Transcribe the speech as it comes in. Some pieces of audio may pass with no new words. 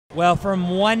Well, from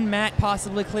one mat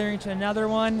possibly clearing to another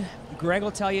one, Greg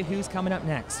will tell you who's coming up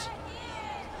next.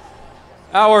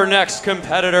 Our next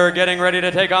competitor getting ready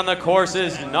to take on the course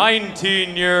is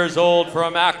 19 years old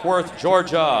from Ackworth,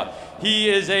 Georgia. He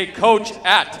is a coach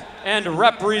at and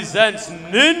represents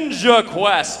Ninja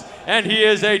Quest, and he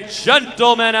is a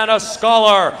gentleman and a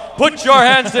scholar. Put your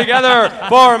hands together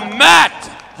for Matt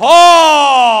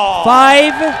Hall!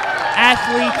 5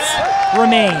 athletes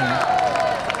remain,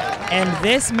 and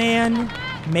this man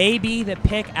may be the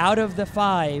pick out of the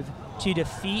 5 to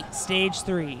defeat Stage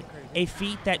 3, a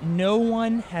feat that no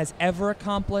one has ever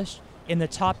accomplished in the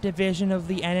top division of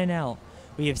the NNL.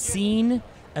 We have seen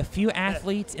a few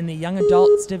athletes in the young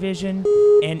adults division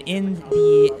and in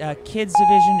the kids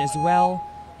division as well,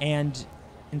 and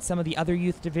in some of the other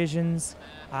youth divisions.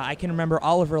 I can remember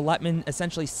Oliver Lettman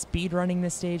essentially speed running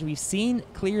this stage. We've seen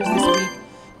clears this week,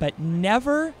 but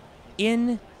never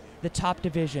in the top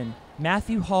division.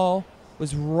 Matthew Hall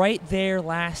was right there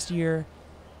last year,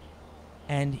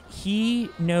 and he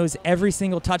knows every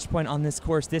single touch point on this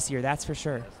course this year, that's for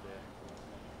sure.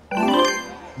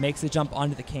 Makes the jump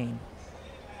onto the cane.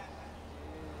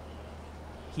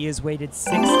 He has waited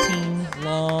 16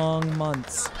 long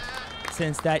months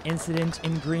since that incident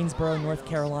in Greensboro, North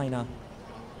Carolina.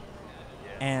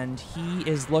 And he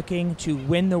is looking to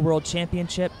win the World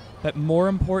Championship, but more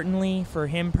importantly for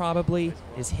him probably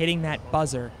is hitting that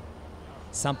buzzer.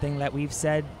 Something that we've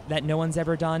said that no one's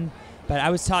ever done. But I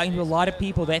was talking to a lot of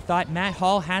people that thought Matt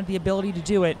Hall had the ability to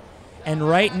do it. And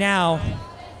right now,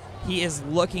 he is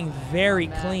looking very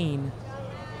clean.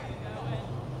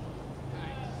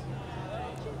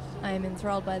 I am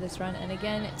enthralled by this run, and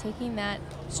again, taking that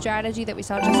strategy that we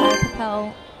saw Josiah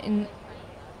Papel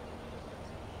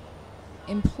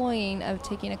employing of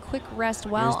taking a quick rest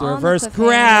while the on reverse the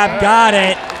grab, got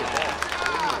it.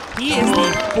 He is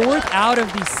the 4th out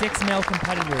of the 6 male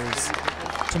competitors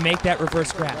to make that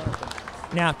reverse grab.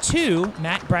 Now, 2,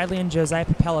 Matt Bradley and Josiah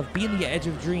Papel have beaten the edge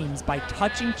of dreams by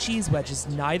touching cheese wedges.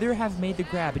 Neither have made the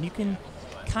grab, and you can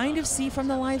kind of see from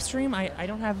the live stream. I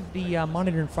don't have the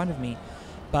monitor in front of me,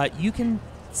 but you can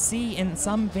see in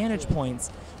some vantage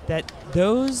points that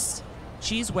those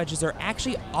cheese wedges are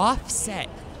actually offset,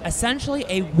 essentially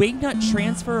a wingnut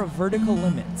transfer of vertical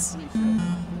limits.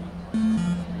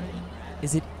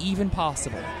 Is it even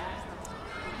possible?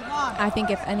 I think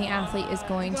if any athlete is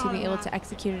going to be able to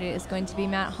execute it, it's going to be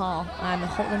Matt Hall. I'm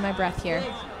holding my breath here.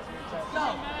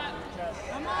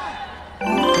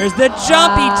 There's the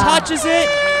jump, he touches it,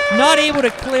 not able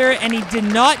to clear it, and he did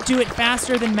not do it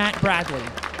faster than Matt Bradley.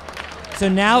 So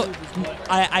now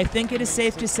I think it is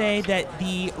safe to say that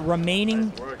the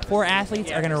remaining 4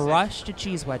 athletes are going to rush to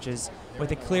cheese wedges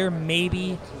with a clear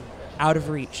maybe out of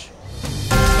reach.